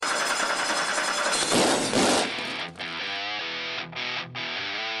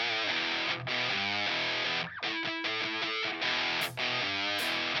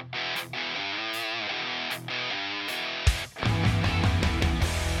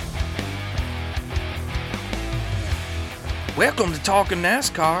Welcome to Talking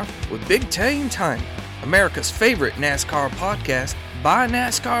NASCAR with Big Tay and Tiny, America's favorite NASCAR podcast by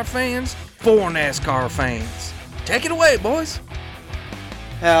NASCAR fans for NASCAR fans. Take it away, boys.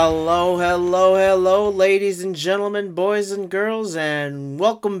 Hello, ladies and gentlemen, boys and girls, and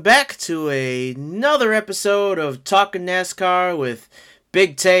welcome back to another episode of Talking NASCAR with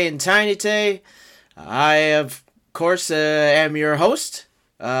Big Tay and Tiny Tay. I, of course, am your host,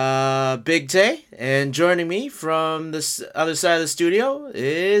 Big Tay, and joining me from this other side of the studio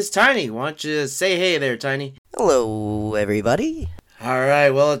is Tiny. Why don't you say hey there, Tiny? Hello, everybody.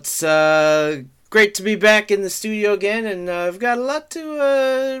 Alright, well, it's great to be back in the studio again, and I've got a lot to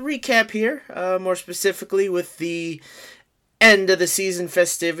recap here, more specifically with the end of the season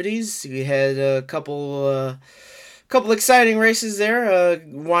festivities. We had a couple exciting races there,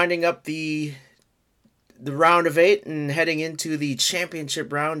 winding up the round of 8 and heading into the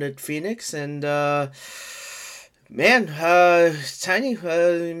championship round at Phoenix. And Tiny,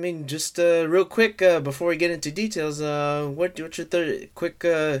 just real quick before we get into details, what's your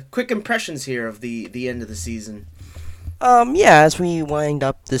quick impressions here of the end of the season? As we wind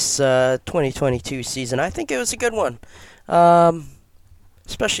up this 2022 season, I think it was a good one.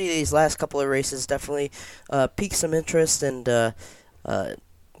 Especially these last couple of races definitely piqued some interest, and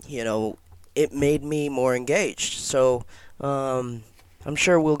it made me more engaged. So, I'm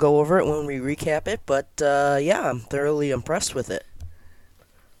sure we'll go over it when we recap it, but, I'm thoroughly impressed with it.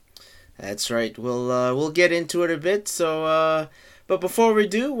 That's right. We'll get into it a bit, so, but before we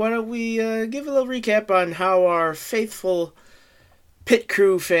do, why don't we give a little recap on how our faithful pit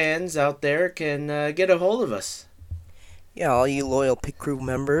crew fans out there can get a hold of us. Yeah, all you loyal pit crew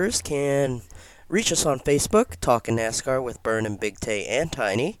members can reach us on Facebook, Talking NASCAR with Bern and Big Tay and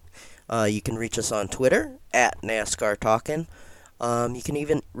Tiny. You can reach us on Twitter, at NASCAR Talkin'. You can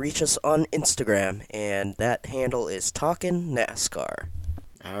even reach us on Instagram, and that handle is Talkin' NASCAR.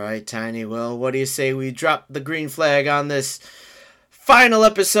 All right, Tiny. Well, what do you say we drop the green flag on this final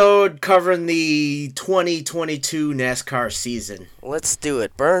episode covering the 2022 NASCAR season? Let's do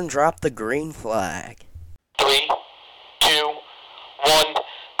it. Bern, drop the green flag. 3, 2, 1.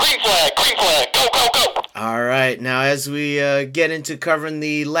 Green flag, go, go, go! All right, now as we get into covering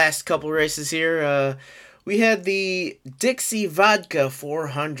the last couple races here, we had the Dixie Vodka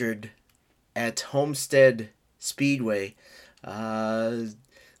 400 at Homestead Speedway.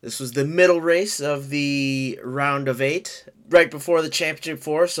 This was the middle race of the round of 8, right before the championship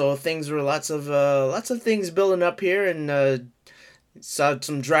 4. So things were lots of things building up here, and saw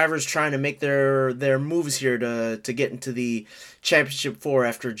some drivers trying to make their moves here to get into the championship 4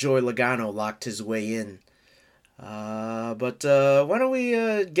 after Joey Logano locked his way in. But why don't we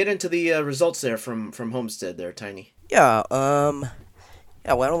get into the results there from Homestead there, Tiny? Why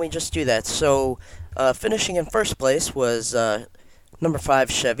don't we just do that? So, finishing in first place was number 5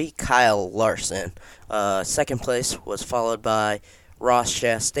 Chevy, Kyle Larson. Second place was followed by Ross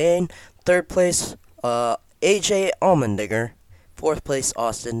Chastain. Third place, AJ Allmendinger. Fourth place,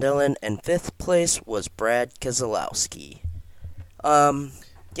 Austin Dillon. And fifth place was Brad Keselowski. I'm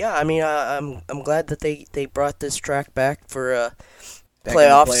glad that they brought this track back for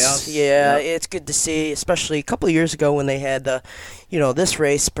playoffs. Yeah, yep. It's good to see, especially a couple of years ago when they had this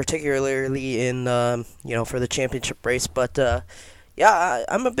race, particularly in for the championship race. But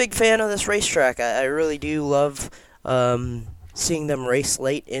I'm a big fan of this racetrack. I really do love seeing them race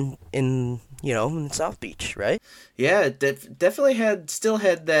late in South Beach, right? Yeah, it definitely still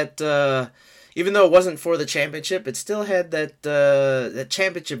had that. Even though it wasn't for the championship, it still had that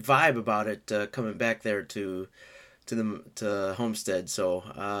championship vibe about it coming back there to Homestead. So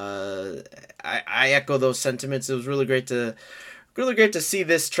I echo those sentiments. It was really great to see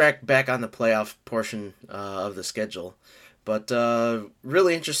this track back on the playoff portion of the schedule. But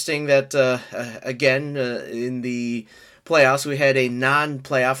really interesting that again in the playoffs we had a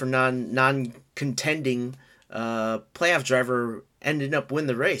non-playoff or non-contending playoff driver ended up win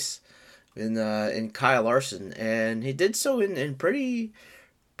the race. In Kyle Larson, and he did so in pretty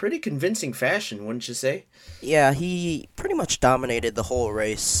convincing fashion, wouldn't you say? Yeah, he pretty much dominated the whole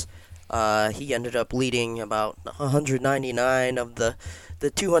race. He ended up leading about 199 of the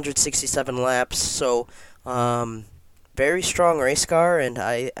 267 laps. So, very strong race car, and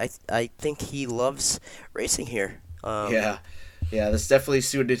I think he loves racing here. Yeah, this definitely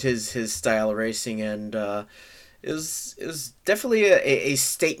suited his style of racing, and it was definitely a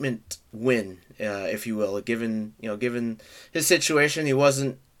statement win, if you will. Given his situation, he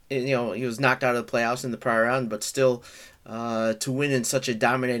wasn't, he was knocked out of the playoffs in the prior round, but still, to win in such a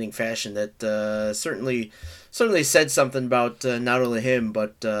dominating fashion, that certainly said something about not only him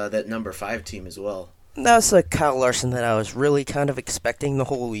but that number 5 team as well. That was the Kyle Larson that I was really kind of expecting the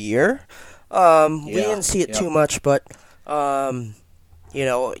whole year. We didn't see it too much, but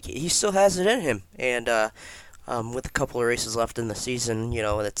he still has it in him, and with a couple of races left in the season,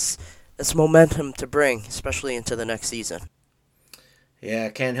 that's momentum to bring, especially into the next season. Yeah, I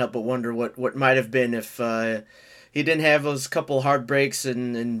can't help but wonder what might have been if he didn't have those couple hard breaks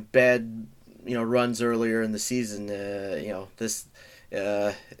and bad runs earlier in the season.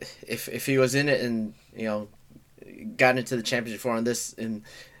 If he was in it and got into the championship four on this in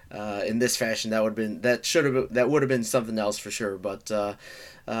this fashion, that would have been something else for sure. But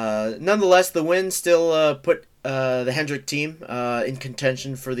nonetheless, the win still put the Hendrick team in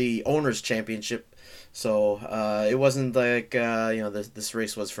contention for the Owners' Championship. So it wasn't like this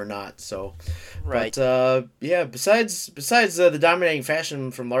race was for naught. So, right. But besides the dominating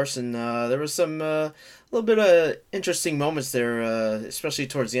fashion from Larson, there was some little bit of interesting moments there, especially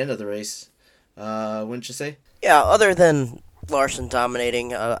towards the end of the race. Wouldn't you say? Yeah. Other than Larson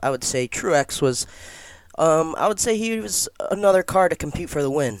dominating, I would say Truex was. I would say he was another car to compete for the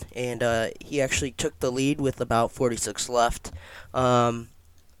win, and he actually took the lead with about 46 left.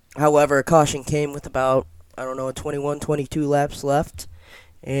 However, a caution came with about, 21, 22 laps left.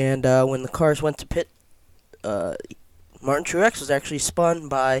 And when the cars went to pit, Martin Truex was actually spun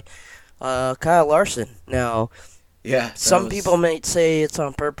by Kyle Larson. Now, some people might say it's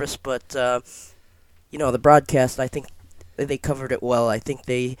on purpose, but, the broadcast, I think they covered it well. I think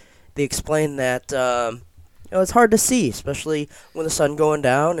they explained that it's hard to see, especially when the sun going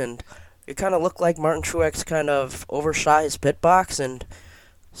down. And it kind of looked like Martin Truex kind of overshot his pit box and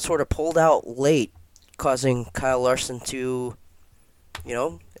sort of pulled out late, causing Kyle Larson to,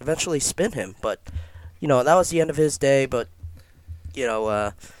 eventually spin him. But, that was the end of his day. But,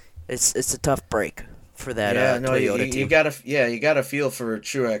 it's a tough break for that Toyota team. You gotta feel for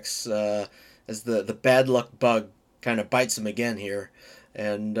Truex as the bad luck bug kind of bites him again here,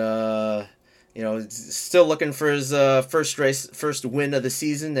 and still looking for his first win of the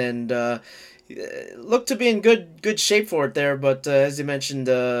season, and looked to be in good shape for it there, but as you mentioned,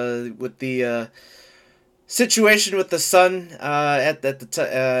 with the situation with the sun at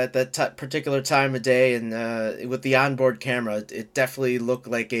that particular time of day, and with the onboard camera, it definitely looked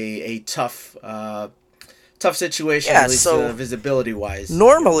like a tough situation, at least visibility wise.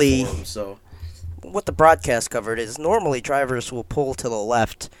 Normally, what the broadcast covered is normally drivers will pull to the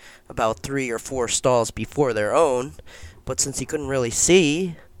left about 3 or 4 stalls before their own, but since he couldn't really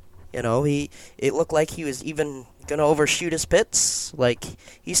see. It looked like he was even going to overshoot his pits. Like,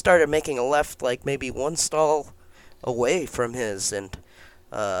 he started making a left, like, maybe 1 stall away from his, and,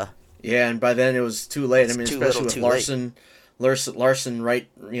 and by then it was too late. I mean, especially with Larson right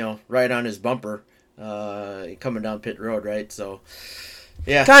on his bumper, coming down pit road, right? So,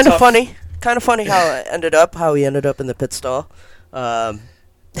 yeah. Kind of funny how he ended up in the pit stall.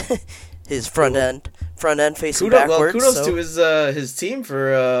 His front end facing backwards. Kudos to his team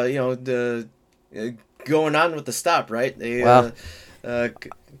for going on with the stop, right? They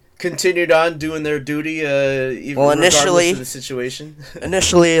continued on doing their duty, regardless of the situation.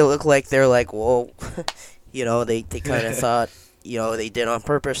 Initially, it looked like they're like, whoa, they kind of thought, they did on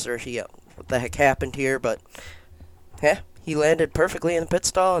purpose, or what the heck happened here? But he landed perfectly in the pit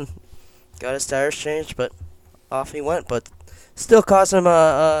stall and got his tires changed, but off he went. But still caused him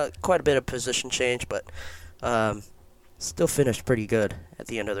quite a bit of position change, but still finished pretty good at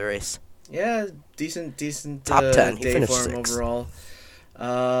the end of the race. Yeah, decent top 10. He day finished for him 6th overall.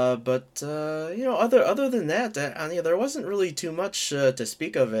 But other than that, there wasn't really too much to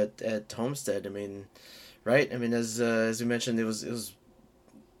speak of at Homestead. I mean, right? I mean, as we mentioned, it was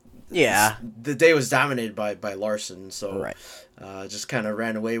the day was dominated by Larson, so right. Just kind of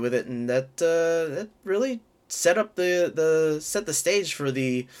ran away with it, and that really set the stage for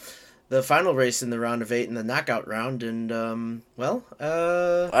the final race in the round of 8 in the knockout round, and why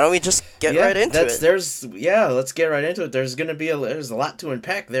don't we just get right into it? Let's get right into it. There's gonna be there's a lot to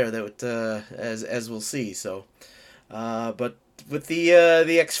unpack there that as we'll see. So, but with the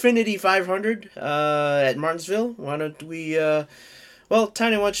Xfinity 500 at Martinsville, why don't we?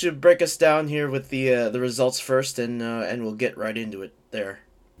 Tiny, why don't you break us down here with the results first, and we'll get right into it there.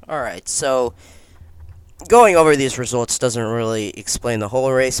 All right, so. Going over these results doesn't really explain the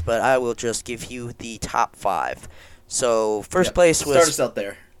whole race, but I will just give you the top 5. So, first place was start us out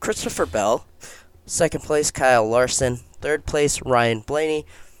there. Christopher Bell. Second place, Kyle Larson. Third place, Ryan Blaney.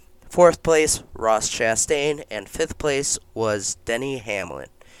 Fourth place, Ross Chastain. And fifth place was Denny Hamlin.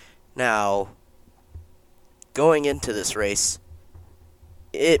 Now, going into this race,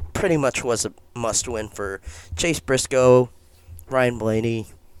 it pretty much was a must-win for Chase Briscoe, Ryan Blaney,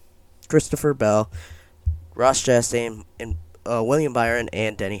 Christopher Bell. Ross Chastain, and William Byron,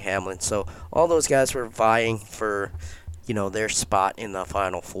 and Denny Hamlin. So all those guys were vying for, their spot in the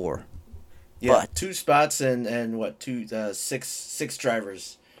Final Four. Yeah, But 2 spots and what, six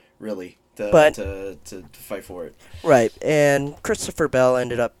drivers, really, But- to fight for it. right, and Christopher Bell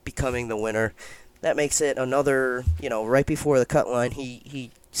ended up becoming the winner. That makes it another, right before the cut line,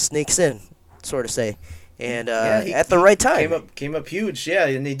 he sneaks in, sort of say, and He at the right time. Came up huge, yeah,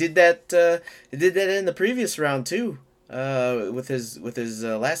 and he did that. He did that in the previous round too, with his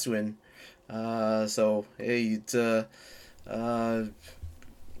last win. So hey,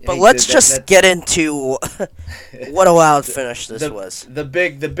 But let's just get into what a wild finish this was. The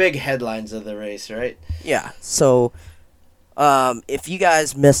big headlines of the race, right? Yeah. So, if you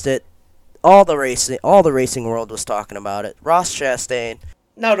guys missed it, all the racing world was talking about it. Ross Chastain.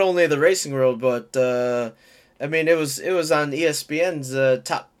 Not only the racing world, but I mean it was on ESPN's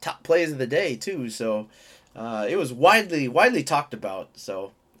top plays of the day too. So it was widely talked about.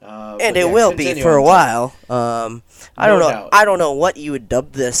 So. And it will be for a while. I don't know what you would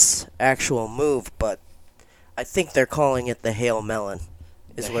dub this actual move, but I think they're calling it the Hail Melon.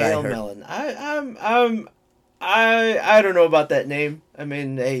 Is the what Hail I heard. Melon. I don't know about that name. I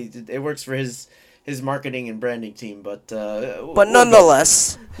mean, hey, it works for his marketing and branding team, but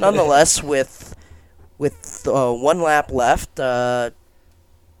nonetheless, with 1 lap left,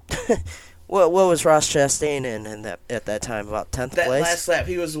 what was Ross Chastain in that at that time? About 10th that place. last lap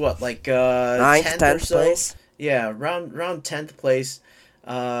he was what, like 9th, 10th or 10th so? place. Yeah, around 10th place.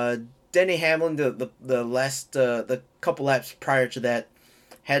 Denny Hamlin, the last the couple laps prior to that,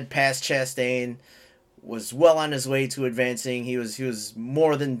 had passed Chastain, was well on his way to advancing. He was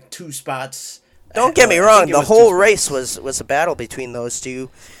more than 2 spots. Don't get me I wrong. think it The was whole 2 race spots. was a battle between those two,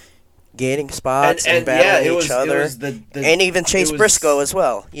 gaining spots and, And battling yeah, it each was, other, it was the and even Chase it was- Briscoe as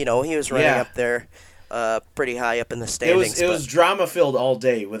well. He was running Yeah. up there, pretty high up in the It standings. was drama filled all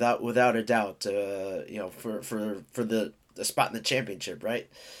day, without a doubt. For the spot in the championship, right?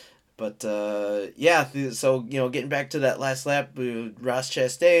 But so getting back to that last lap, Ross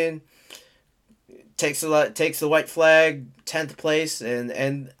Chastain takes the white flag, 10th place,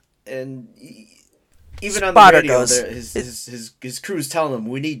 and even on the Spotter radio, goes. his crew's telling him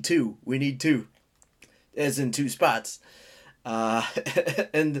we need two, as in 2 spots,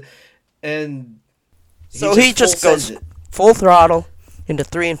 and So he just full goes sends it. full throttle into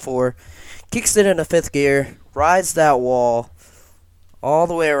 3 and 4, kicks it into 5th gear, rides that wall all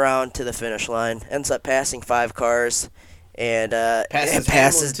the way around to the finish line, ends up passing 5 cars, and Passes passes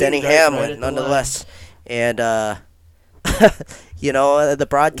Hamlin, too, Denny right Hamlin at the nonetheless. And the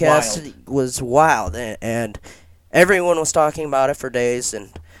broadcast was wild, and everyone was talking about it for days, and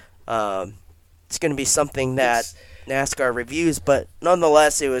it's going to be something that NASCAR reviews, but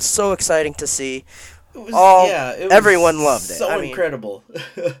nonetheless, it was so exciting to see. It was Everyone loved it. So I mean- incredible.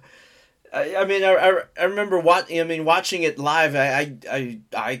 I remember watching it live.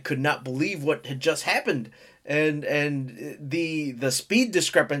 I could not believe what had just happened, and the speed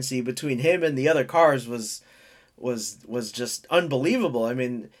discrepancy between him and the other cars was just unbelievable. I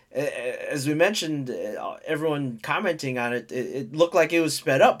mean, as we mentioned, everyone commenting on it, it looked like it was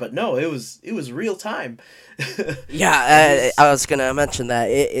sped up, but no, it was real time. Yeah, I was gonna mention that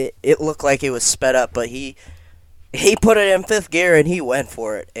it looked like it was sped up, but he put it in 5th gear and he went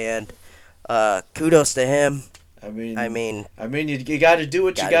for it, and kudos to him. I mean, you got to do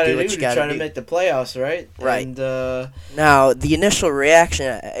what you got to do to try to make the playoffs, right? Right. And Now, the initial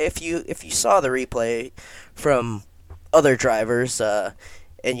reaction, if you saw the replay from other drivers, and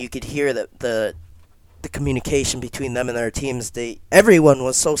you could hear the communication between them and their teams, everyone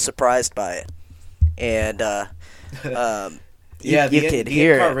was so surprised by it, and yeah, you the could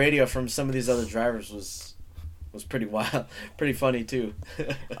hear in-car it. radio from some of these other drivers was pretty wild, pretty funny too.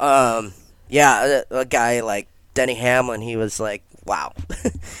 Yeah, a guy like Denny Hamlin, he was like, wow.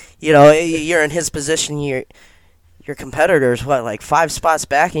 You're in his position, your competitor's, like 5 spots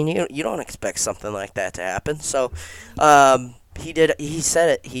back, and you don't expect something like that to happen. So, he said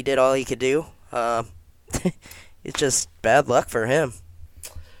it, he did all he could do. It's just bad luck for him.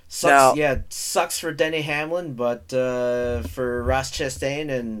 Sucks for Denny Hamlin, but for Ross Chastain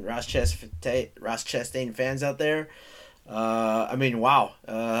and Ross Chastain fans out there, wow.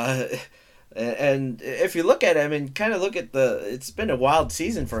 And if you look at it, kind of look at it's been a wild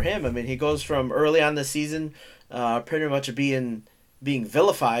season for him. I mean, he goes from early on the season, pretty much being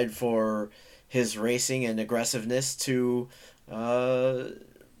vilified for his racing and aggressiveness to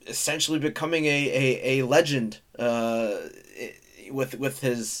essentially becoming a legend with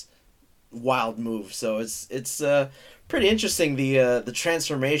his wild move. So it's pretty interesting, the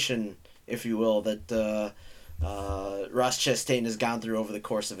transformation, if you will, that Ross Chastain has gone through over the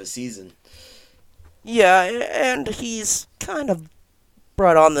course of a season. Yeah, and he's kind of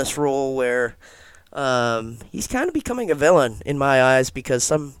brought on this role where he's kind of becoming a villain in my eyes because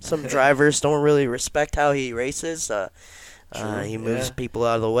some drivers don't really respect how he races. He moves people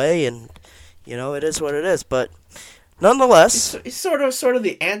out of the way, and it is what it is. But nonetheless, he's sort of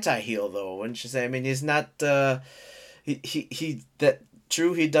the anti-heel, though, wouldn't you say? I mean, he's not he that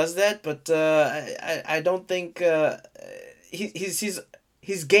true. He does that, but I don't think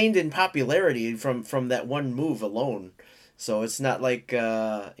he's gained in popularity from that one move alone. So it's not like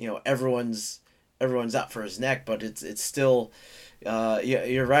everyone's out for his neck, but it's still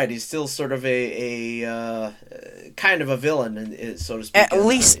you're right. He's still sort of a kind of a villain, so to speak. At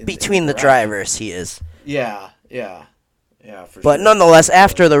least between the drivers, he is. Yeah, for but sure. nonetheless,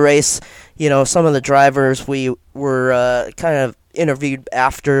 after the race, some of the drivers we were kind of interviewed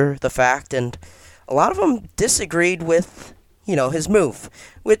after the fact, and a lot of them disagreed with his move,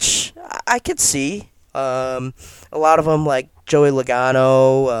 which I could see. A lot of them, like Joey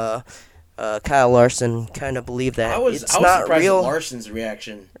Logano, Kyle Larson, kind of believe that I was not surprised real. at Larson's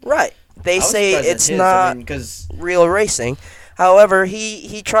reaction. Right. They say it's his, not real racing. However,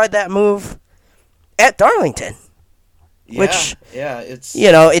 he tried that move at Darlington. Which, it's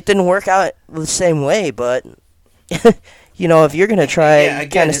it didn't work out the same way, but if you're gonna try, you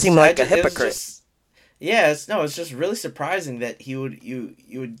kind of seem like a hypocrite. It's just really surprising that he would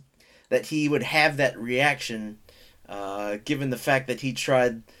have that reaction, given the fact that he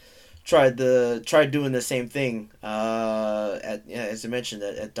tried doing the same thing as I mentioned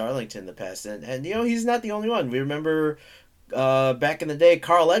at Darlington in the past, and he's not the only one. We remember back in the day,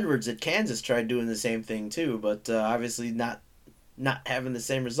 Carl Edwards at Kansas tried doing the same thing too, but obviously not having the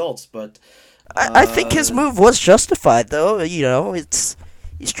same results. But I think his move was justified, though. He's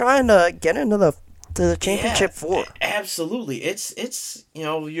trying to get into the championship four. Absolutely, it's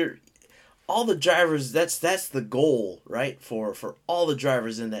you're all the drivers. That's the goal, right? For all the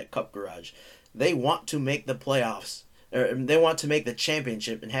drivers in that Cup garage, they want to make the playoffs, or they want to make the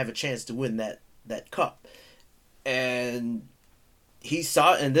championship and have a chance to win that Cup. And he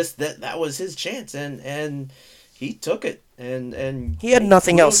saw it, and that was his chance, and he took it, and he had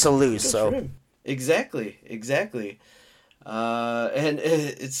nothing else to lose. So exactly, and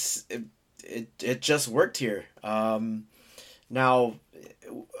it just worked here. Now,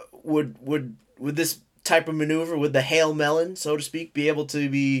 would this type of maneuver, would the Hail Melon, so to speak, be able to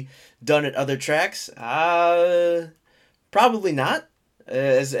be done at other tracks? Probably not.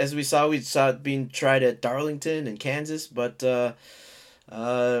 As we saw it being tried at Darlington and Kansas, but for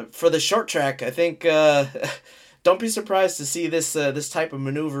the short track, I think don't be surprised to see this type of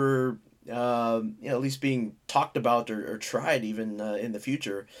maneuver, at least being talked about or tried even in the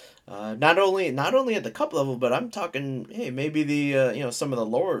future. Not only at the Cup level, but I'm talking maybe the some of the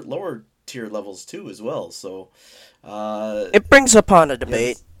lower tier levels too as well. So it brings upon a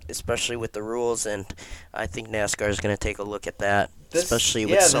debate, especially with the rules, and I think NASCAR is going to take a look at that, especially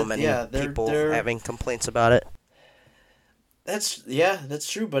with so many people having complaints about it. That's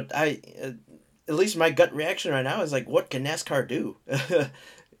true, but at least my gut reaction right now is like, what can NASCAR do?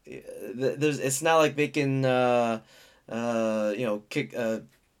 It's not like they can kick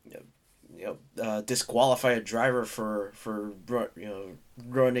disqualify a driver for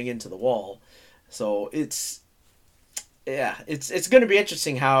running into the wall. So it's going to be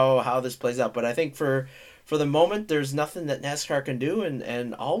interesting how this plays out. But I think for the moment, there's nothing that NASCAR can do,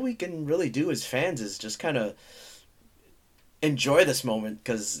 and all we can really do as fans is just kind of enjoy this moment,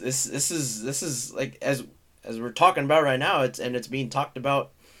 because this is like, as we're talking about right now, it's being talked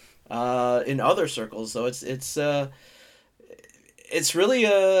about in other circles. So it's really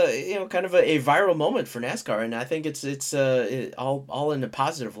kind of a viral moment for NASCAR, and I think it's all in a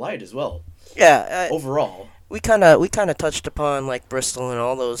positive light as well. Yeah. Overall, we kind of touched upon like Bristol and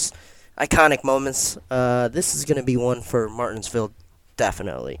all those iconic moments. This is going to be one for Martinsville,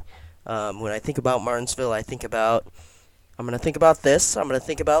 definitely. When I think about Martinsville, I'm going to think about this. I'm going to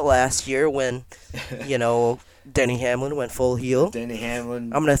think about last year when, Denny Hamlin went full heel.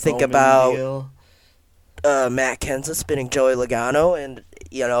 I'm going to think about Matt Kenseth spinning Joey Logano, and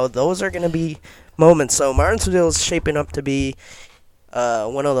those are going to be moments. So Martinsville is shaping up to be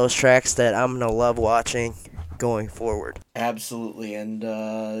one of those tracks that I'm going to love watching going forward. Absolutely, and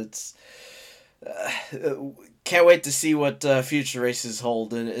it's can't wait to see what future races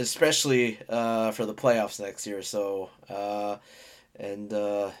hold, and especially for the playoffs next year. So, man,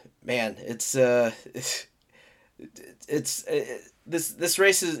 it's this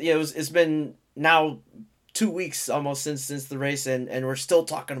race is it's been now 2 weeks almost since the race, and we're still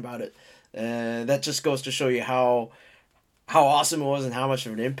talking about it. That just goes to show you how awesome it was and how much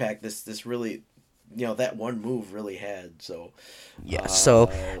of an impact this really, that one move really had. So yeah. So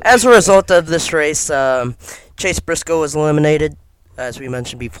as a result of this race, Chase Briscoe was eliminated. As we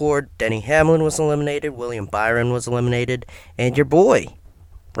mentioned before, Denny Hamlin was eliminated, William Byron was eliminated, and your boy,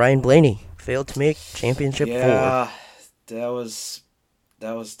 Ryan Blaney, failed to make Championship 4. Yeah, that was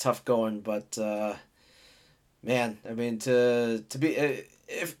tough going, but man, I mean, to be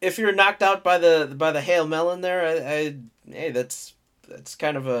if you're knocked out by the Hail Melon there, hey, that's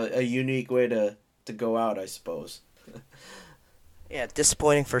kind of a unique way to go out, I suppose. Yeah,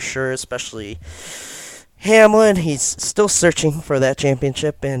 disappointing for sure, especially Hamlin. He's still searching for that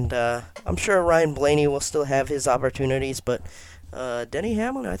championship, and I'm sure Ryan Blaney will still have his opportunities, but Denny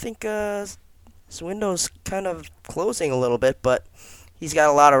Hamlin, I think his window's kind of closing a little bit, but he's got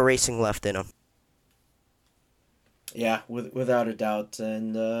a lot of racing left in him. Yeah, without a doubt,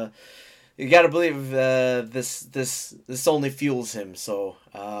 and you got to believe this only fuels him. So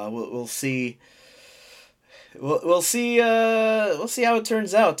we'll see. We'll see how it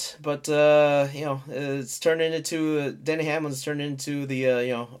turns out, but it's turning into Denny Hamlin's turned into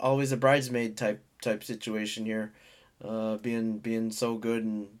the always a bridesmaid type situation here, being so good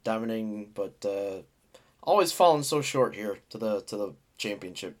and dominating, but always falling so short here to the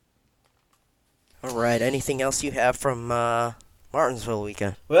championship. All right, anything else you have from Martinsville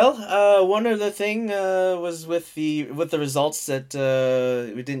weekend? Well, one other thing was with the results that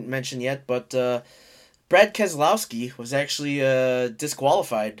we didn't mention yet, but Brad Keselowski was actually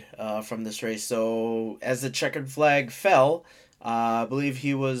disqualified from this race. So as the checkered flag fell, I believe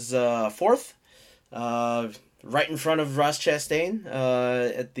he was fourth, right in front of Ross Chastain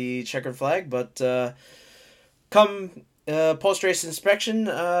at the checkered flag. But come post-race inspection,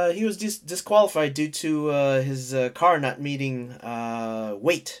 he was disqualified due to his car not meeting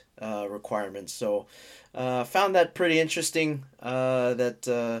weight requirements. So found that pretty interesting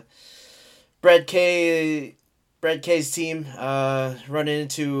that Brad K's team running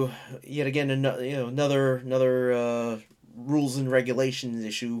into yet again another rules and regulations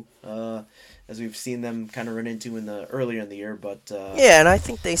issue, as we've seen them kind of run into earlier in the year. But yeah, and I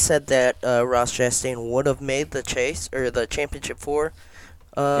think they said that Ross Chastain would have made the chase or the championship 4.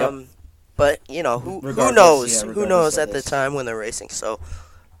 Yep. But who knows? Regardless Who knows of at the this. time when they're racing? So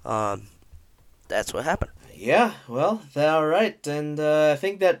that's what happened. Yeah, well, all right, and I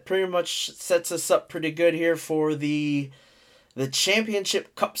think that pretty much sets us up pretty good here for the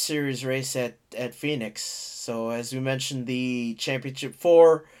Championship Cup Series race at Phoenix. So as we mentioned, the Championship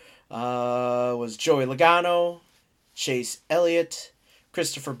 4 was Joey Logano, Chase Elliott,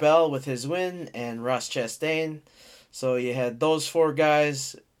 Christopher Bell with his win, and Ross Chastain. So you had those 4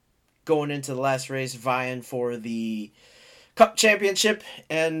 guys going into the last race vying for the Cup Championship,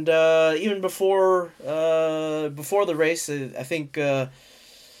 and even before the race, I think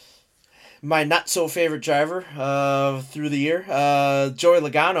my not so favorite driver through the year, Joey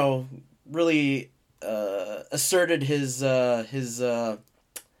Logano, really asserted his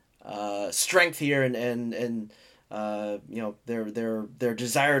strength here, and their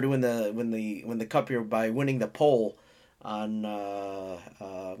desire to win the Cup here by winning the pole on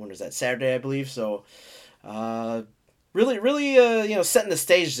when was that, Saturday, I believe. So. Really, setting the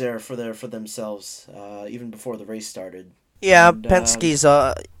stage there for themselves, even before the race started. Yeah, And,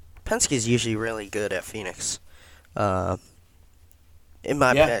 Penske's usually really good at Phoenix, in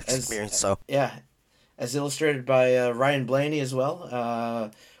my experience. So yeah, as illustrated by Ryan Blaney as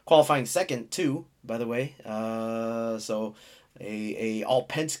well, qualifying second too, by the way. So a all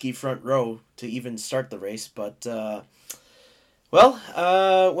Penske front row to even start the race. But why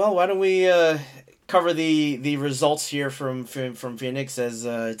don't we cover the results here from Phoenix, as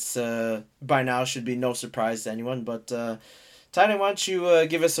it's by now should be no surprise to anyone. But Tyler, why don't you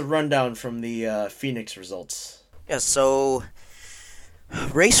give us a rundown from the Phoenix results? yeah, so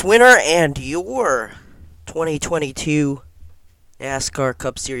race winner and your 2022 NASCAR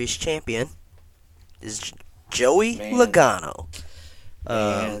Cup Series champion is Joey Logano.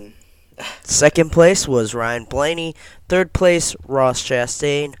 Man. Second place was Ryan Blaney. Third place, Ross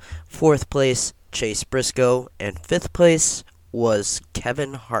Chastain. Fourth place, Chase Briscoe, and fifth place was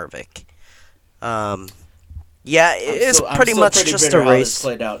Kevin Harvick. It's pretty much just a race.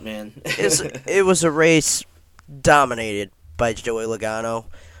 Played out, man. It was a race dominated by Joey Logano.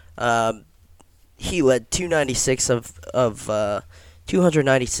 He led 296 of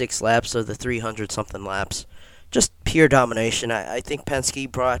 296 laps of the 300 something laps. Just pure domination. I think Penske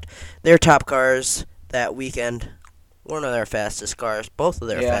brought their top cars that weekend. One of their fastest cars, both of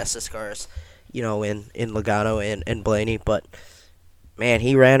their fastest cars. in Logano and Blaney, but man,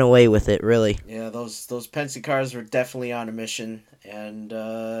 he ran away with it, really. Yeah, those Penske cars were definitely on a mission, and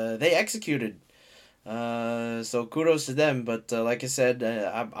they executed. So kudos to them. But like I said,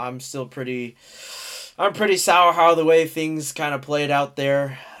 I'm still pretty sour how the way things kind of played out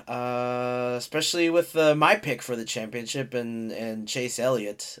there. Especially with my pick for the championship and Chase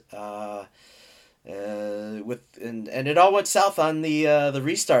Elliott. And it all went south on the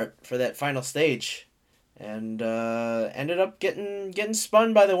restart for that final stage, and ended up getting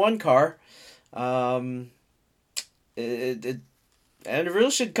spun by the one car. And it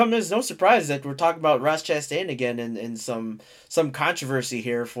really should come as no surprise that we're talking about Ross Chastain again in some controversy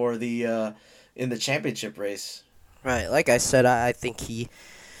here for the in the championship race. Right, like I said, I think he's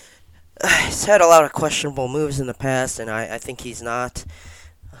had a lot of questionable moves in the past, and I think he's not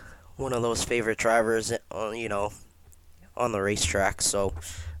one of those favorite drivers, on the racetrack. So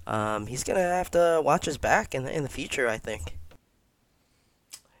he's gonna have to watch his back in the future, I think.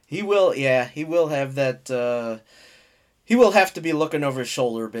 He will, yeah, he will have that. He will have to be looking over his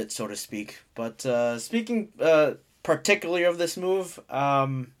shoulder a bit, so to speak. But speaking particularly of this move,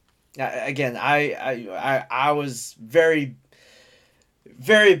 again, I was very,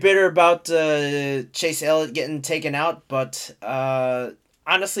 very bitter about Chase Elliott getting taken out. But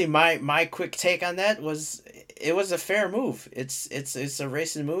honestly, my quick take on that was it was a fair move. It's a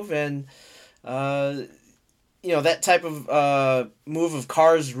racing move, and that type of move of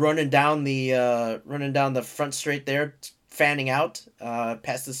cars running down the front straight there, fanning out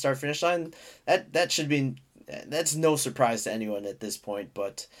past the start finish line. That's no surprise to anyone at this point.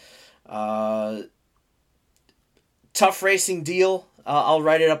 But tough racing deal. I'll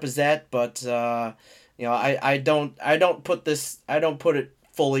write it up as that. But I don't put it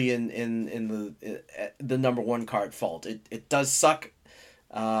fully in the number one car at fault. It does suck.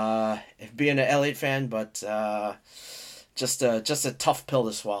 Being an Elliott fan, but just a tough pill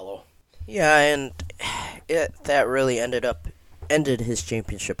to swallow. Yeah, and that really ended his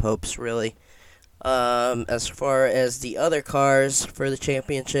championship hopes, really. As far as the other cars for the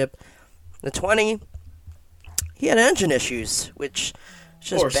championship, the 20, he had engine issues, which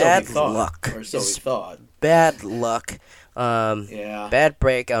is just bad luck. Or so we thought. Bad luck. Yeah. Bad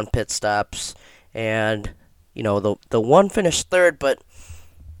break on pit stops, and the one finished third, but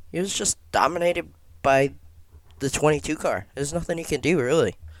he was just dominated by the 22 car. There's nothing he can do,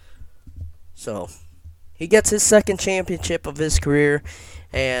 really. So, he gets his second championship of his career,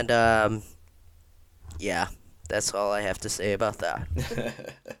 and, yeah, that's all I have to say about that.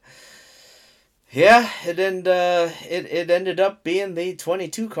 Yeah, it ended up being the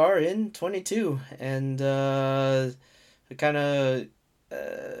 22 car in 22, and it kind of,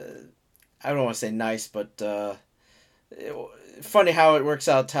 I don't want to say nice, but funny how it works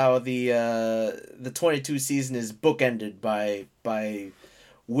out, how the 22 season is bookended by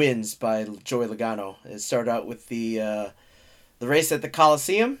wins by Joey Logano. It started out with the race at the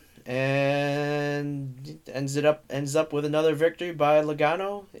Coliseum, and ends up with another victory by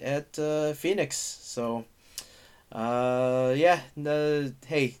Logano at Phoenix. So hey,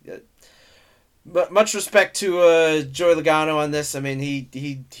 but much respect to Joey Logano on this. I mean, he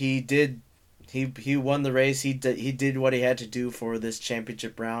won the race. He did what he had to do for this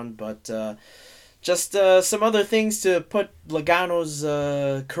championship round, but just some other things to put Logano's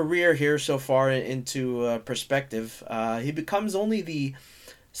career here so far into perspective. He becomes only the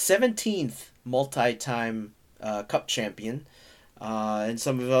 17th multi-time Cup champion. And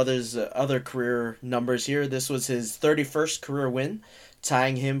some of others other career numbers here. This was his 31st career win,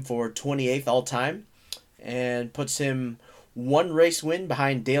 tying him for 28th all time, and puts him one race win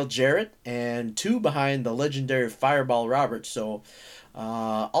behind Dale Jarrett and two behind the legendary Fireball Roberts. So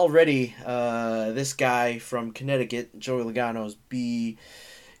already this guy from Connecticut, Joey Logano,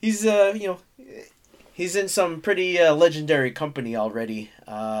 he's in some pretty legendary company already,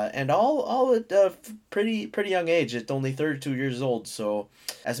 and all at a pretty young age, at only 32 years old. So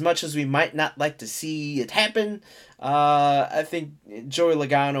as much as we might not like to see it happen, I think Joey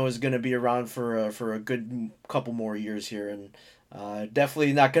Logano is going to be around for a good couple more years here, and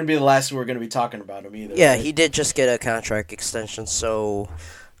definitely not going to be the last we're going to be talking about him either. Yeah, right? He did just get a contract extension, so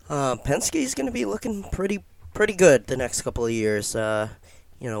Penske is going to be looking pretty good the next couple of years.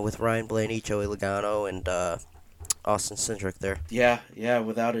 With Ryan Blaney, Joey Logano, and Austin Cindric there. Yeah,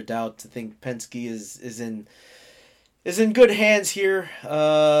 without a doubt. I think Penske is in good hands here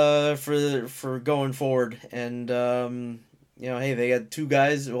for going forward. And hey, they had two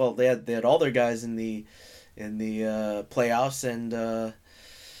guys. Well, they had all their guys in the playoffs, and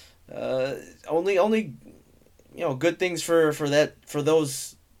only good things for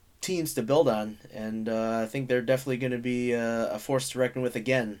those teams to build on, and I think they're definitely going to be a force to reckon with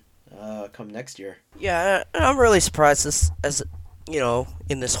again come next year. Yeah, I'm really surprised this as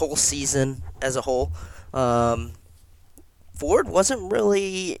in this whole season as a whole. Ford wasn't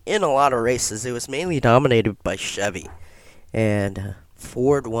really in a lot of races. It was mainly dominated by Chevy, and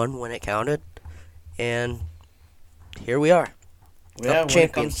Ford won when it counted, and here we are. Yeah, when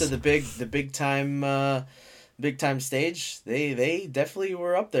it comes to the big time stage, they definitely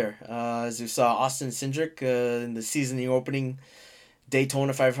were up there. As you saw, Austin Cindric in the season opening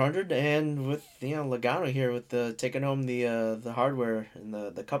Daytona 500, and with Logano here with taking home the hardware in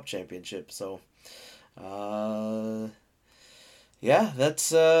the Cup Championship. So, yeah, that's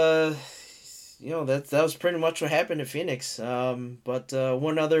that was pretty much what happened at Phoenix. But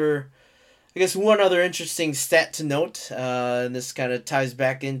one other interesting stat to note, and this kind of ties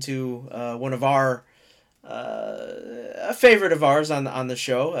back into one of our a favorite of ours on the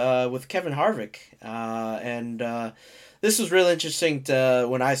show with Kevin Harvick, and this was really interesting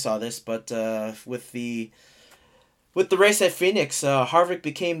when I saw this, but with the race at Phoenix, Harvick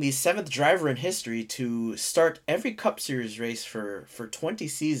became the 7th driver in history to start every Cup Series race for 20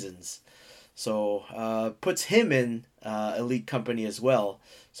 seasons. So puts him in elite company as well.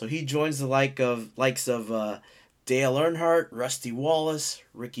 So he joins the likes of Dale Earnhardt, Rusty Wallace,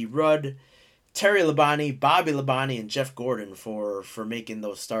 Ricky Rudd, Terry Labonte, Bobby Labonte, and Jeff Gordon for making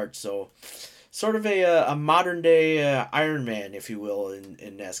those starts. So sort of a modern day Iron Man, if you will, in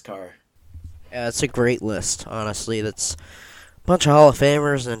NASCAR. Yeah, it's a great list, honestly. That's a bunch of Hall of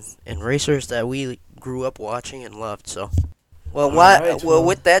Famers and racers that we grew up watching and loved. So,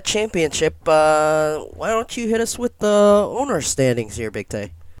 with that championship, why don't you hit us with the owner standings here, Big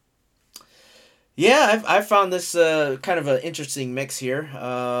Tay? Yeah, I found this kind of an interesting mix here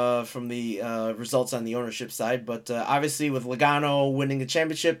from the results on the ownership side. But obviously, with Logano winning the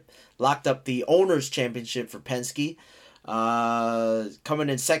championship, locked up the Owners' Championship for Penske. Coming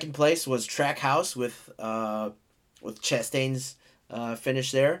in second place was Trackhouse with Chastain's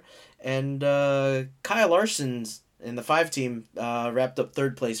finish there, and Kyle Larson's in the 5 team wrapped up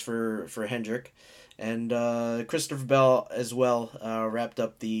third place for Hendrick, and Christopher Bell as well wrapped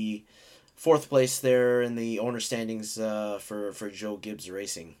up the 4th place there in the owner standings for Joe Gibbs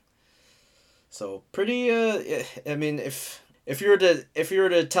Racing. So pretty. I mean, if you were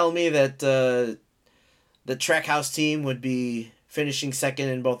to tell me that the Trackhouse team would be finishing second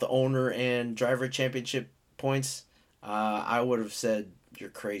in both the owner and driver championship points, I would have said you're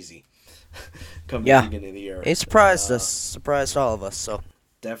crazy. The beginning of the year, it surprised us, surprised all of us. So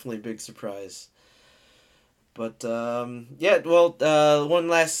definitely a big surprise. But one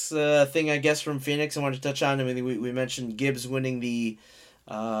last thing I guess from Phoenix I wanted to touch on. I mean, we mentioned Gibbs winning the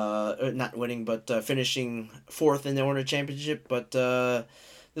not winning, but finishing 4th in the owner championship. But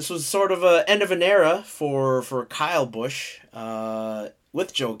this was sort of an end of an era for Kyle Busch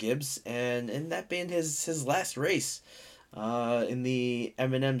with Joe Gibbs, and that being his last race in the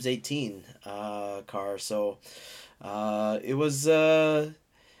M&M's 18 car. So it was a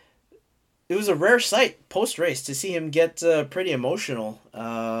rare sight post-race to see him get pretty emotional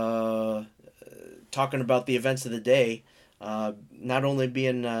talking about the events of the day, not only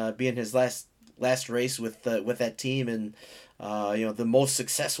being his last race with that team, and the most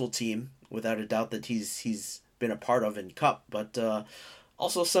successful team without a doubt that he's been a part of in Cup, but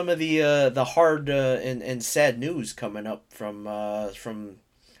also some of the hard and sad news coming up from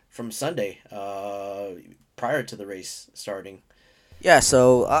Sunday prior to the race starting. Yeah,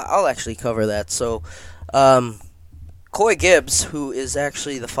 so I'll actually cover that. So, Coy Gibbs, who is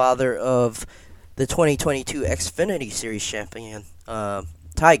actually the father of the 2022 Xfinity Series champion,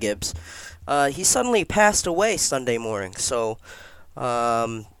 Ty Gibbs, he suddenly passed away Sunday morning. So,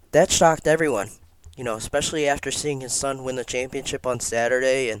 that shocked everyone, especially after seeing his son win the championship on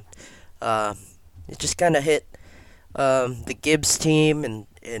Saturday. And it just kind of hit the Gibbs team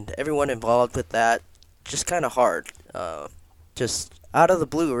and everyone involved with that just kind of hard. Just out of the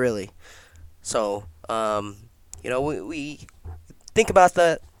blue, really. So, we think about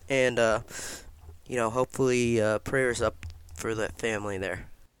that, and hopefully prayers up for that family there.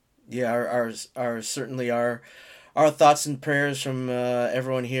 Yeah, our certainly our thoughts and prayers from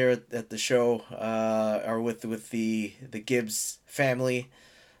everyone here at the show are with the Gibbs family.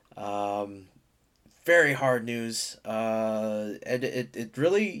 Very hard news, and it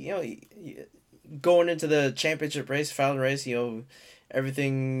really going into the championship race, final race,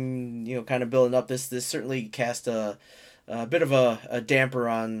 everything, kind of building up. This certainly cast a bit of a damper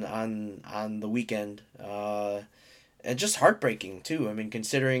on the weekend, and just heartbreaking too. I mean,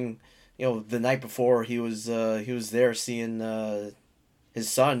 considering the night before he was there seeing his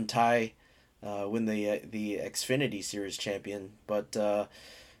son Ty win the Xfinity Series champion. But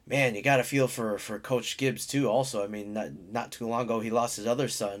man, you got to feel for Coach Gibbs too. Also, I mean, not too long ago he lost his other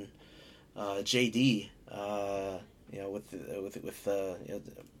son, JD. With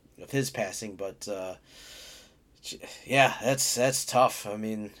his passing, but yeah, that's tough. I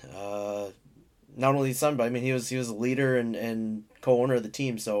mean, not only his son, but I mean he was a leader and co-owner of the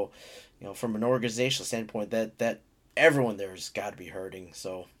team. So, from an organizational standpoint, that everyone there has got to be hurting.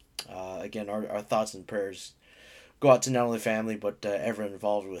 So, again, our thoughts and prayers go out to not only family but everyone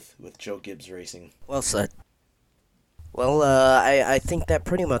involved with Joe Gibbs Racing. Well said. Well, I think that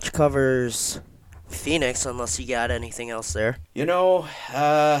pretty much covers Phoenix, unless you got anything else there. No,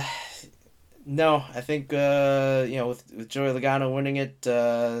 I think with Joey Logano winning it,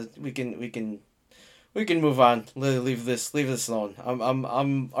 we can move on. Leave this alone.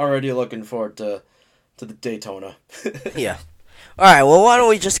 I'm already looking forward to the Daytona. Yeah. All right. Well, why don't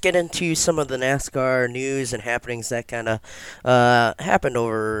we just get into some of the NASCAR news and happenings that kind of happened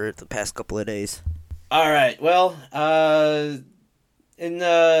over the past couple of days. All right. Well,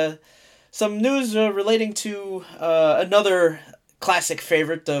 in some news relating to another classic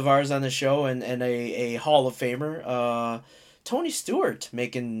favorite of ours on the show and a Hall of Famer, Tony Stewart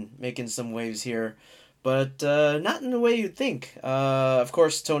making some waves here, but not in the way you'd think. Of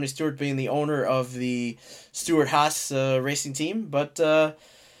course, Tony Stewart being the owner of the Stewart-Haas racing team, but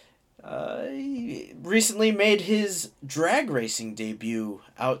he recently made his drag racing debut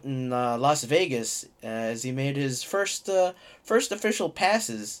out in Las Vegas as he made his first official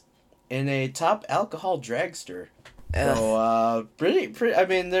passes in a top alcohol dragster. So pretty. I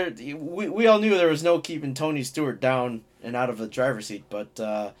mean, we all knew there was no keeping Tony Stewart down and out of the driver's seat,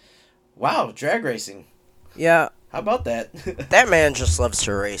 but wow, drag racing. Yeah. How about that? That man just loves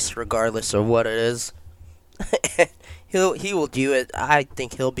to race, regardless of what it is. He will do it. I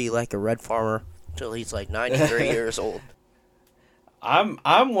think he'll be like a red farmer till he's like 93 years old. I'm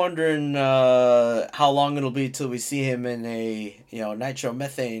wondering how long it'll be till we see him in a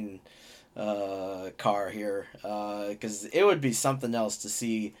nitromethane car here, because it would be something else to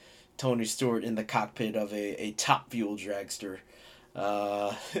see Tony Stewart in the cockpit of a top fuel dragster.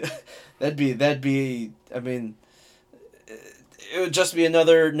 That'd be. I mean, it would just be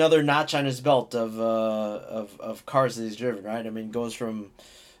another notch on his belt of cars that he's driven, right? I mean, goes from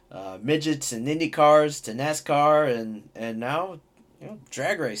midgets and Indy cars to NASCAR and now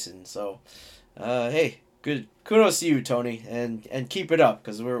drag racing. So, hey, good kudos to you, Tony, and keep it up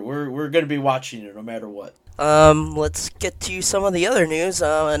because we're gonna be watching it no matter what. Let's get to some of the other news.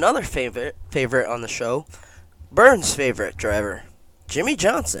 Another favorite on the show, Burns' favorite driver, Jimmie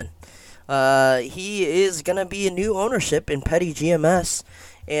Johnson. He is gonna be a new ownership in Petty GMS,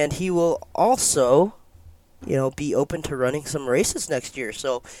 and he will also, be open to running some races next year.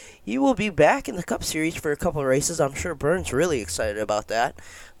 So he will be back in the Cup Series for a couple of races. I'm sure Burns really excited about that.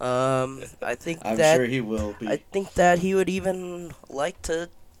 I'm sure he will be. I think that he would even like to,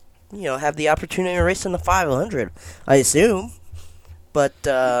 have the opportunity to race in the 500. I assume, but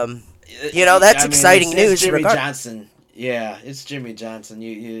that's exciting news. It's Jimmie Johnson. Yeah, it's Jimmie Johnson.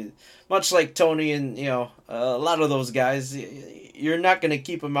 You much like Tony and a lot of those guys, you're not going to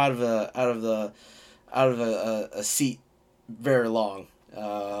keep him out of a seat very long.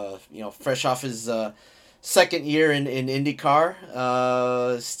 Fresh off his second year in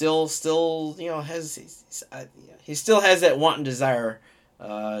IndyCar, still he still has that want and desire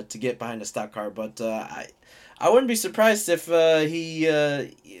to get behind a stock car. But I wouldn't be surprised if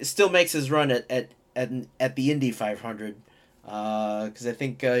he still makes his run at the Indy 500, because I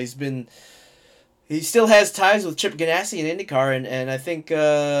think he still has ties with Chip Ganassi in IndyCar, and I think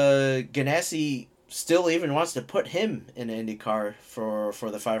Ganassi still even wants to put him in an IndyCar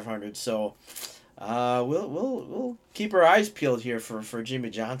for the 500. So we'll keep our eyes peeled here for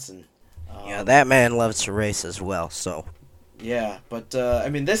Jimmie Johnson. Yeah, that man loves to race as well. So yeah, but I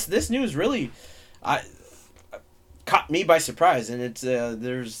mean this news really caught me by surprise, and it's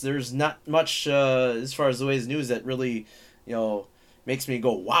there's not much as far as the ways news that really makes me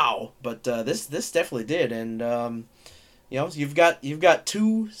go wow, but this definitely did, and you've got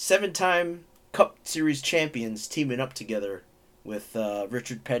two 7-time Cup Series champions teaming up together with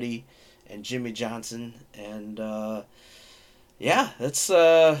Richard Petty and Jimmie Johnson, and yeah, that's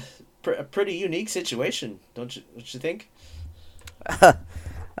a pretty unique situation, don't you think?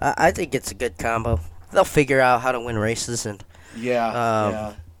 I think it's a good combo. They'll figure out how to win races, and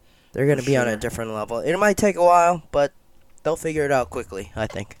yeah, they're going to be on a different level. It might take a while, but they'll figure it out quickly, I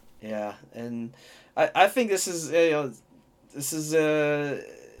think. Yeah, and I think this is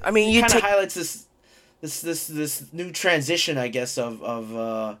I mean, you kind of highlights this new transition, I guess,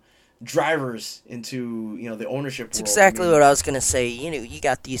 of drivers into the ownership It's world. exactly what I was gonna say. You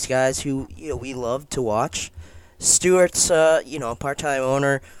got these guys who we love to watch. Stewart's a part-time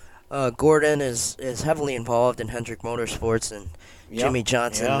owner. Gordon is heavily involved in Hendrick Motorsports, and Yep, Jimmy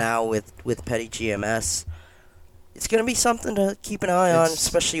Johnson yeah. now with Petty GMS. It's gonna be something to keep an eye on, It's-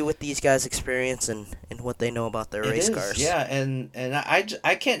 especially with these guys' experience and what they know about their It race is, cars. yeah, and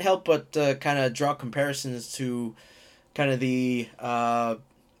I can't help but kind of draw comparisons to kind of the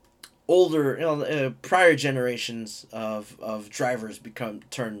older, prior generations of drivers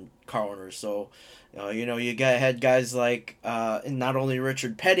turn car owners. So, had guys like not only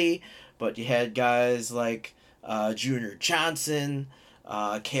Richard Petty, but you had guys like Junior Johnson,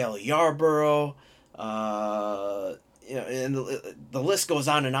 Cale Yarborough, and the list goes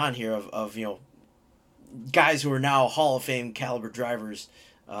on and on here of guys who are now Hall of Fame caliber drivers,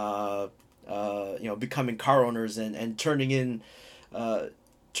 becoming car owners and turning in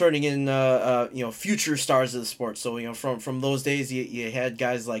future stars of the sport. So from those days you had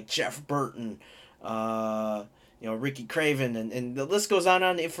guys like Jeff Burton, Ricky Craven, and the list goes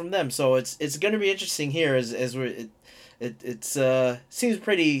on from them. So it's going to be interesting here as we're it's seems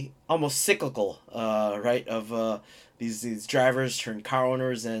pretty almost cyclical, right? Of these drivers turn car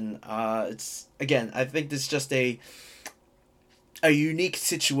owners, and it's again, I think this is just a unique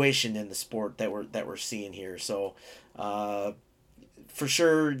situation in the sport that we're seeing here. So for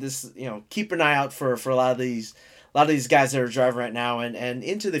sure, this keep an eye out for a lot of these guys that are driving right now and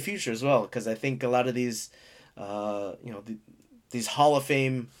into the future as well, because I think a lot of these these Hall of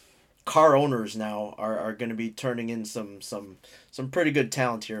Fame car owners now are going to be turning in some pretty good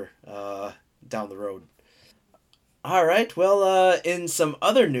talent here down the road. All right, well, in some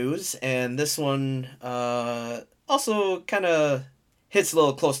other news, and this one also kind of hits a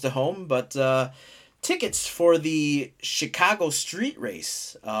little close to home, but tickets for the Chicago Street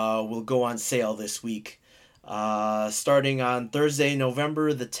Race will go on sale this week, starting on Thursday,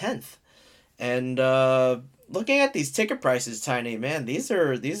 November the 10th. And looking at these ticket prices, Tiny, man, these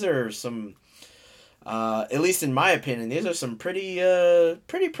are some, at least in my opinion, these are some pretty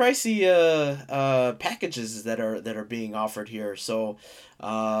pricey packages that are being offered here. So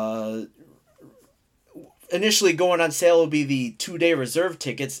initially going on sale will be the 2-day reserve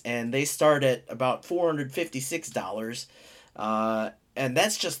tickets, and they start at about $456. And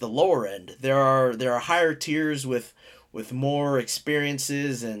that's just the lower end. There are higher tiers with more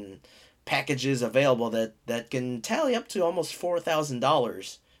experiences and packages available that can tally up to almost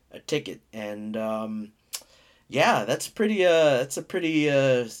 $4,000 a ticket. And that's a pretty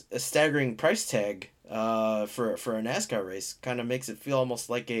staggering price tag for a NASCAR race. Kind of makes it feel almost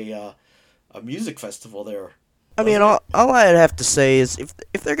like a music festival there. I mean, all I'd have to say is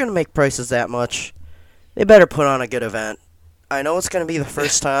if they're gonna make prices that much, they better put on a good event. I know it's gonna be the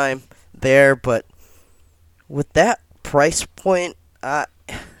first time there, but with that price point, I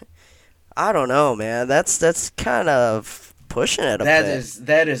don't know, man. That's kind of pushing it a bit.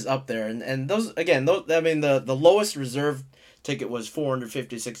 That is up there, and those again. I mean, the lowest reserve ticket was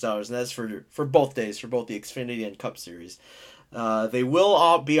 $456, and that's for both days, for both the Xfinity and Cup Series. They will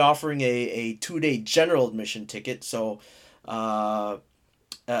all be offering a 2-day general admission ticket. So,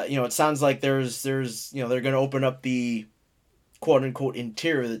 it sounds like there's they're going to open up the quote unquote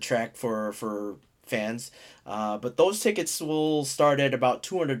interior of the track for fans. But those tickets will start at about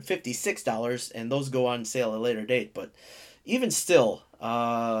 $256, and those go on sale at a later date. But even still,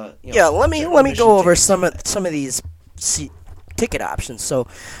 let me go over some of these ticket options. So,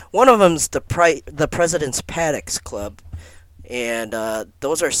 one of them's the President's Paddocks Club. And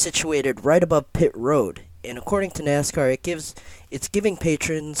those are situated right above pit road. And according to NASCAR, it's giving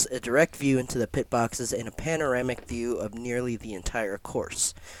patrons a direct view into the pit boxes and a panoramic view of nearly the entire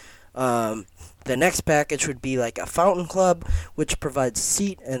course. The next package would be like a Fountain Club, which provides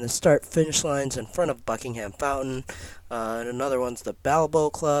seat and the start-finish lines in front of Buckingham Fountain. And another one's the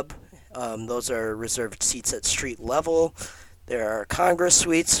Balboa Club. Those are reserved seats at street level. There are Congress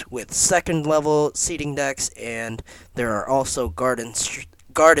suites with second-level seating decks, and there are also garden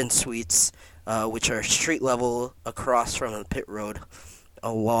suites, which are street level across from the pit road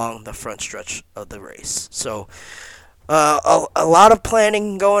along the front stretch of the race. So, a lot of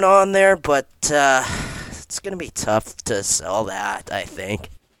planning going on there, but it's going to be tough to sell that, I think.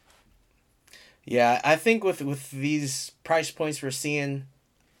 Yeah, I think with these price points we're seeing,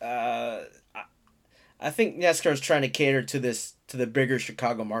 I think NASCAR is trying to cater to the bigger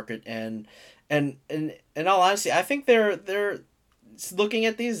Chicago market, and in all honesty, I think they're looking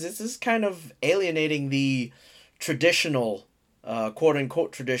at these. This is kind of alienating the traditional, quote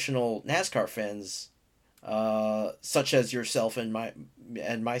unquote traditional NASCAR fans such as yourself and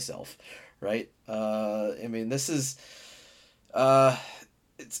myself, right? I mean, this is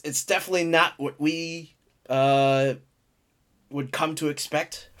it's definitely not what we would come to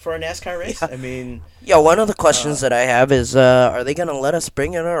expect for a NASCAR race. I mean, Yeah, one of the questions that I have is, are they gonna let us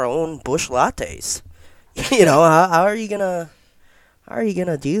bring in our own Busch lattes? How are you gonna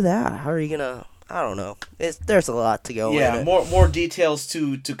do that? How are you gonna? I don't know. There's a lot to go. Yeah, in it. more details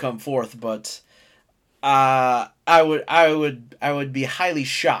to come forth, but I would be highly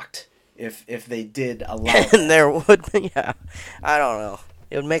shocked if they did allow And that. there would be, yeah. I don't know.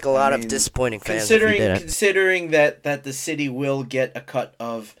 It would make a lot of disappointing fans if you did it. Considering that the city will get a cut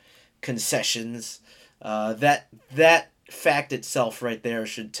of concessions, that fact itself right there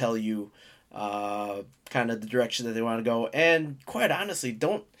should tell you kind of the direction that they want to go. And quite honestly,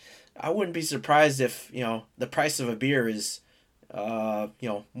 I wouldn't be surprised if the price of a beer is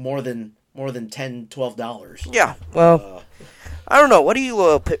more than $10-$12. Yeah. Well, I don't know. What do you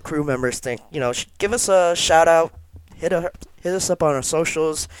loyal pit crew members think? Give us a shout out. Hit us up on our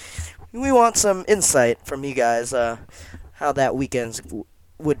socials. We want some insight from you guys, how that weekend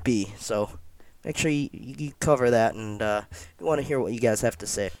would be. So make sure you cover that, and we want to hear what you guys have to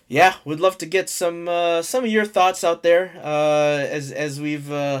say. Yeah, we'd love to get some of your thoughts out there. As we've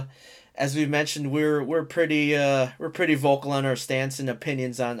mentioned, we're pretty vocal on our stance and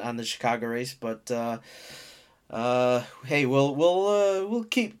opinions on the Chicago race, but hey, we'll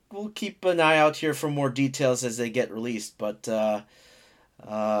keep an eye out here for more details as they get released. But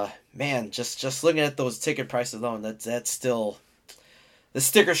man, just looking at those ticket prices alone, that's still, the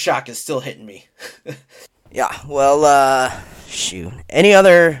sticker shock is still hitting me. Yeah. Well, shoot. Any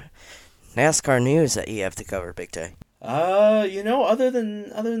other NASCAR news that you have to cover, Big Tay? Other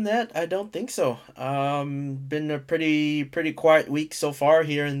than that, I don't think so. Been a pretty quiet week so far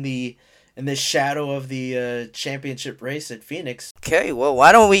here in the shadow of the championship race at Phoenix. Okay, well,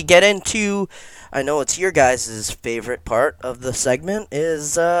 why don't we get into, I know it's your guys' favorite part of the segment,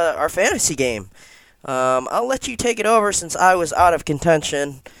 is our fantasy game. I'll let you take it over since I was out of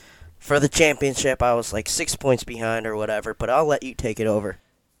contention for the championship. I was like 6 points behind or whatever, but I'll let you take it over.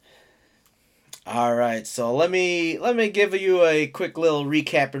 All right, so let me give you a quick little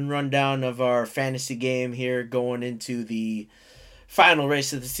recap and rundown of our fantasy game here going into the final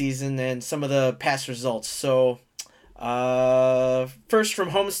race of the season and some of the past results. So, first from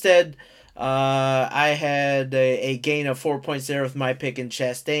Homestead, I had a gain of 4 points there with my pick in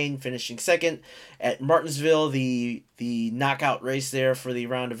Chastain, finishing second. At Martinsville, the knockout race there for the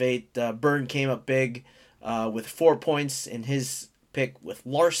round of 8, Byrne came up big with 4 points in his pick with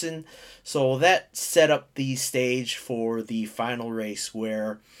Larson. So that set up the stage for the final race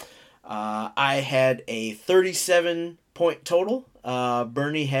where I had a 37-point total.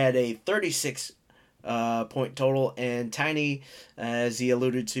 Bernie had a 36 point total, and Tiny, as he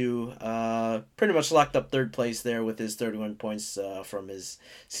alluded to, pretty much locked up third place there with his 31 points from his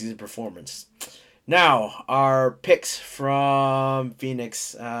season performance. Now, our picks from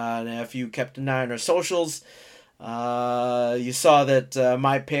Phoenix. Now, if you kept an eye on our socials, you saw that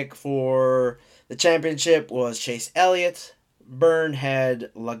my pick for the championship was Chase Elliott. Byrne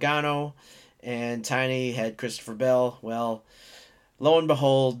had Logano, and Tiny had Christopher Bell. Well, lo and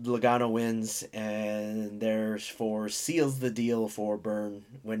behold, Logano wins, and therefore seals the deal for Byrne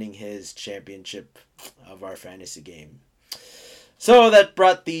winning his championship of our fantasy game. So that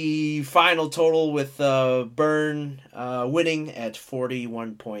brought the final total with Byrne winning at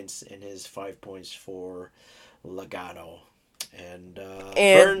 41 points and his 5 points for Logano. And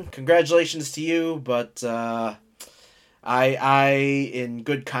Byrne, congratulations to you, but I in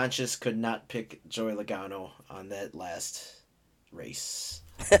good conscience could not pick Joey Logano on that last race.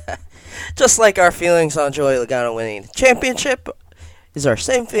 Just like our feelings on Joey Logano winning the championship is our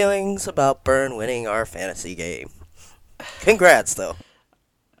same feelings about Byrne winning our fantasy game. Congrats, though.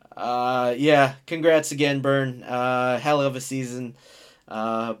 Yeah, congrats again, Byrne. Hell of a season.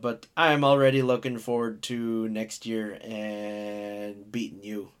 But I'm already looking forward to next year and beating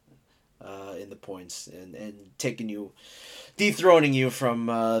you in the points and dethroning you from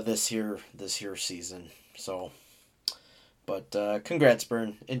this here season. So, but congrats,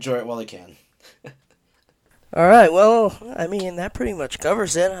 Byrne. Enjoy it while you can. All right. Well, I mean that pretty much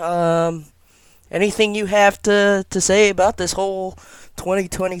covers it. Anything you have to say about this whole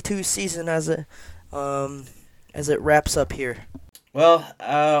 2022 season as it wraps up here? Well,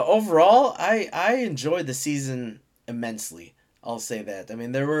 overall, I enjoyed the season immensely. I'll say that. I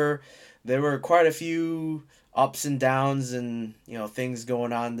mean, there were quite a few ups and downs and things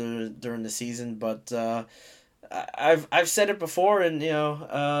going on during the season, but I've said it before, and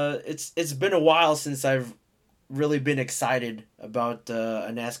it's been a while since I've really been excited about a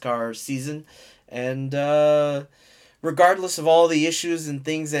NASCAR season, and regardless of all the issues and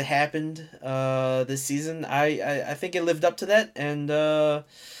things that happened this season, I think it lived up to that, and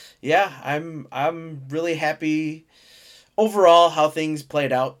yeah, I'm really happy overall how things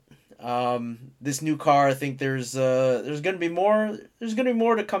played out. This new car, I think there's gonna be more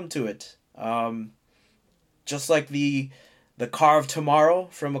to come to it. Just like the car of tomorrow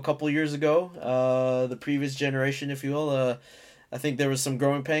from a couple years ago, the previous generation, if you will. I think there was some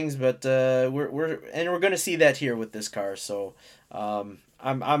growing pains, but we're gonna see that here with this car. So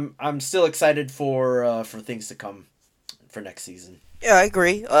I'm still excited for things to come for next season. Yeah, I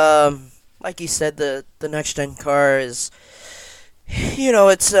agree. Like you said, the next gen car is,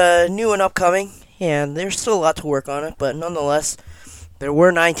 it's new and upcoming, and there's still a lot to work on it. But nonetheless, there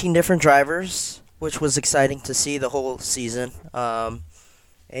were 19 different drivers, which was exciting to see the whole season. And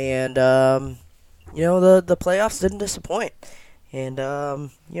the playoffs didn't disappoint. And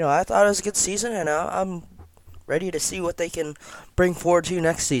I thought it was a good season, and I'm ready to see what they can bring forward to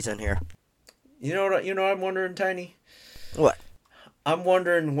next season here. You know what I'm wondering, Tiny? What? I'm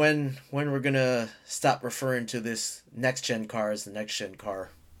wondering when we're gonna stop referring to this next gen car as the next gen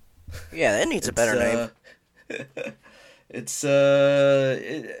car. Yeah, that needs a better name. It's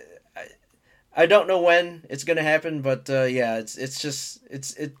I don't know when it's gonna happen, but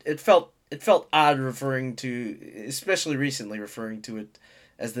it felt odd referring to, especially recently, referring to it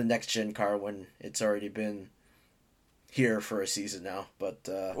as the next gen car when it's already been here for a season now. But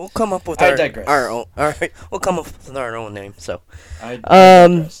we'll come up with I digress. our own. All right, we'll come up with our own name. So, I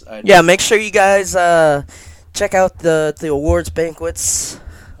digress. yeah, make sure you guys check out the awards banquets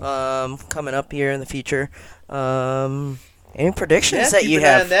coming up here in the future. Any predictions that you keep an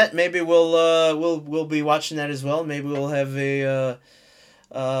eye have? on that. Maybe we'll be watching that as well. Maybe we'll have a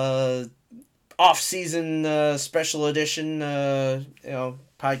off-season special edition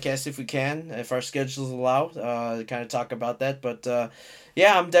podcast if we can, if our schedules allow, to kind of talk about that. But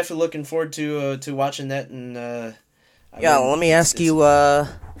yeah, I'm definitely looking forward to watching that. And let me ask you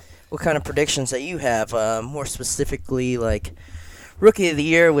what kind of predictions that you have, more specifically like Rookie of the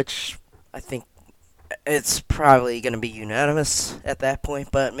Year, which I think it's probably going to be unanimous at that point,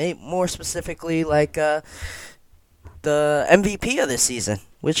 but more specifically like the MVP of this season.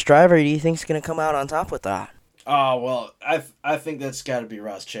 Which driver do you think is going to come out on top with that? Oh, well, I think that's got to be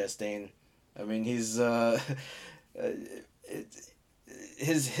Ross Chastain. I mean, he's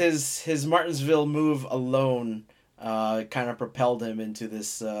his Martinsville move alone kind of propelled him into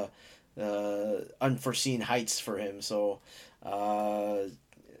this unforeseen heights for him. So, we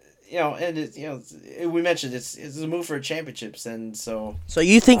mentioned it's a move for championships, and so. So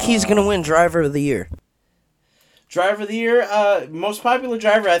you think he's going to win Driver of the Year? Driver of the Year, most popular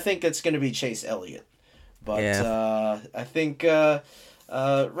driver, I think it's going to be Chase Elliott. But I think Ross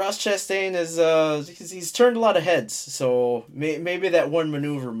Chastain is he's turned a lot of heads, so maybe that one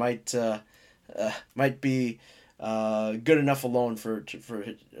maneuver might be good enough alone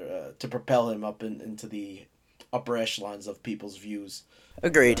to propel him up into the upper echelons of people's views.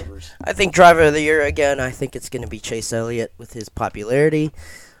 Agreed. Drivers. I think Driver of the Year again. I think it's going to be Chase Elliott with his popularity.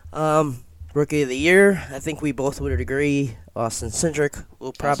 Rookie of the Year, I think we both would agree. Austin Cindric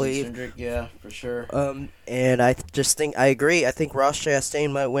will probably. Austin Cindric, yeah, for sure. And I just think I agree. I think Ross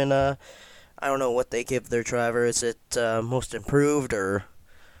Chastain might win. I don't know what they give their driver. Is it most improved, or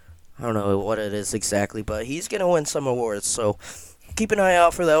I don't know what it is exactly, but he's gonna win some awards. So keep an eye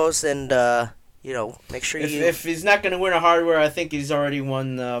out for those, and make sure if he's not gonna win a hardware, I think he's already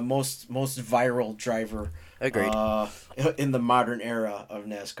won most viral driver. Agreed. In the modern era of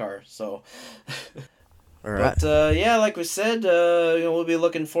NASCAR, so. All right. But like we said, we'll be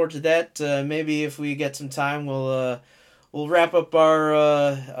looking forward to that. Maybe if we get some time, we'll wrap up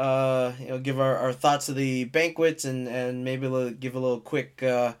our give our thoughts of the banquets, and maybe we'll give a little quick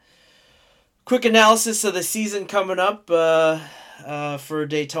analysis of the season coming up for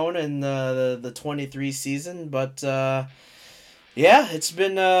Daytona and the 23 season. But yeah, it's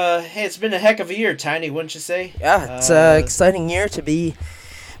been a heck of a year, Tiny, wouldn't you say? Yeah, it's an exciting year to be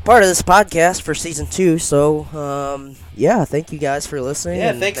part of this podcast for season 2. So, thank you guys for listening. Yeah,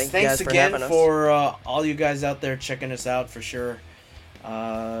 and thanks again for all you guys out there checking us out, for sure.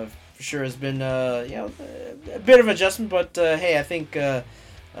 For sure, has been a bit of adjustment, but hey, I think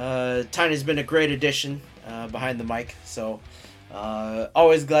Tiny's been a great addition behind the mic. So,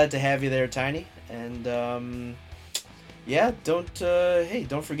 always glad to have you there, Tiny, and.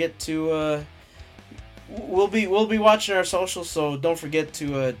 Don't forget to we'll be watching our socials, so don't forget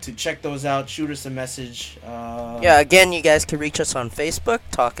to check those out. Shoot us a message. Yeah, again, you guys can reach us on Facebook,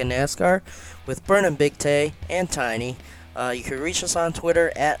 Talking NASCAR, with Burnham, Big Tay, and Tiny. You can reach us on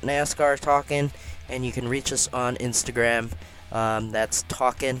Twitter at NASCAR Talking, and you can reach us on Instagram. That's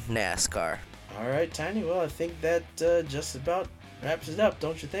Talking NASCAR. All right, Tiny. Well, I think that just about wraps it up,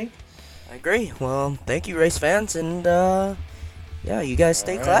 don't you think? I agree. Well, thank you, race fans, and yeah, you guys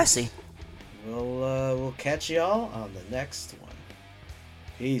stay All right. classy. We'll catch y'all on the next one.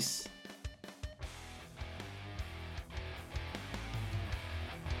 Peace.